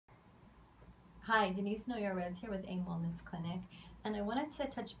Hi, Denise Noyer-Erez here with AIM Wellness Clinic, and I wanted to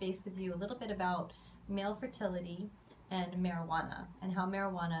touch base with you a little bit about male fertility and marijuana and how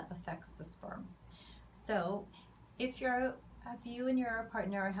marijuana affects the sperm. So, if you and your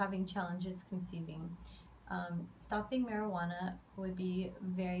partner are having challenges conceiving, stopping marijuana would be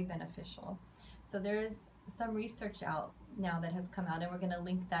very beneficial. So there's some research out now that has come out, and we're going to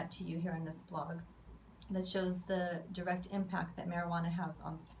link that to you here in this blog, that shows the direct impact that marijuana has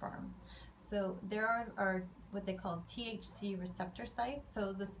on sperm. So there are what they call THC receptor sites.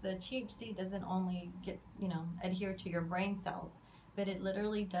 So the THC doesn't only adhere to your brain cells, but it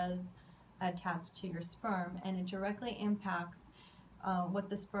literally does attach to your sperm, and it directly impacts what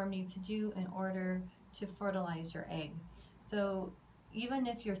the sperm needs to do in order to fertilize your egg. So even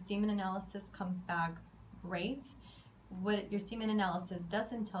if your semen analysis comes back great, what your semen analysis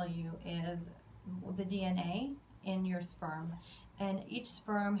doesn't tell you is the DNA in your sperm, and each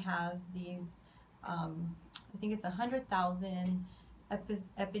sperm has these I think it's 100,000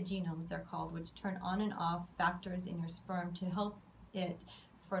 epigenomes, they're called, which turn on and off factors in your sperm to help it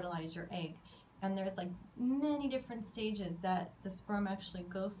fertilize your egg. And there's like many different stages that the sperm actually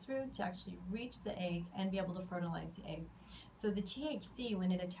goes through to actually reach the egg and be able to fertilize the egg. So the THC,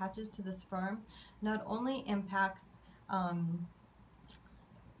 when it attaches to the sperm, not only impacts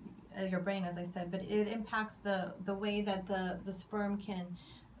your brain, as I said, but it impacts the way that the sperm can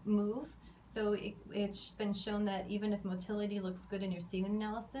move. So it's been shown that even if motility looks good in your semen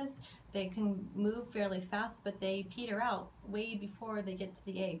analysis, they can move fairly fast, but they peter out way before they get to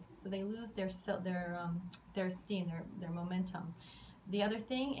the egg. So they lose their steam, their momentum. The other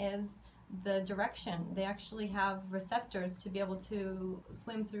thing is the direction. They actually have receptors to be able to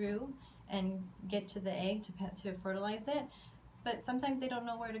swim through and get to the egg to fertilize it. But sometimes they don't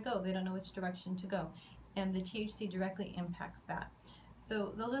know where to go. They don't know which direction to go. And the THC directly impacts that.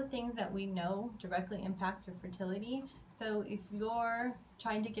 So those are things that we know directly impact your fertility. So if you're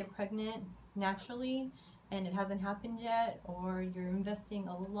trying to get pregnant naturally and it hasn't happened yet, or you're investing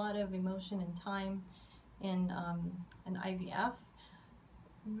a lot of emotion and time in an IVF,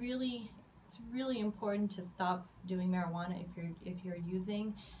 it's really important to stop doing marijuana if you're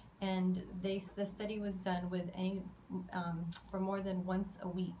using. And the study was done with for more than once a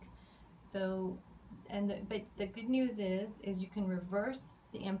week. So, but the good news is you can reverse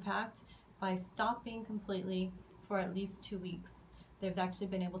the impact by stopping completely for at least 2 weeks. They've actually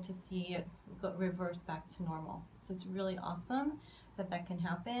been able to see it reverse back to normal. So it's really awesome that can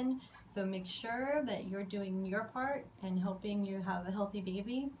happen. So make sure that you're doing your part and helping you have a healthy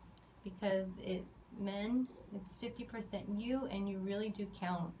baby, because it's 50% you, and you really do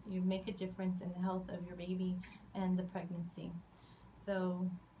count. You make a difference in the health of your baby and the pregnancy. So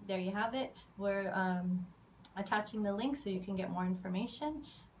there you have it. We're attaching the link so you can get more information,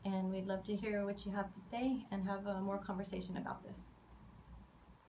 and we'd love to hear what you have to say and have more conversation about this.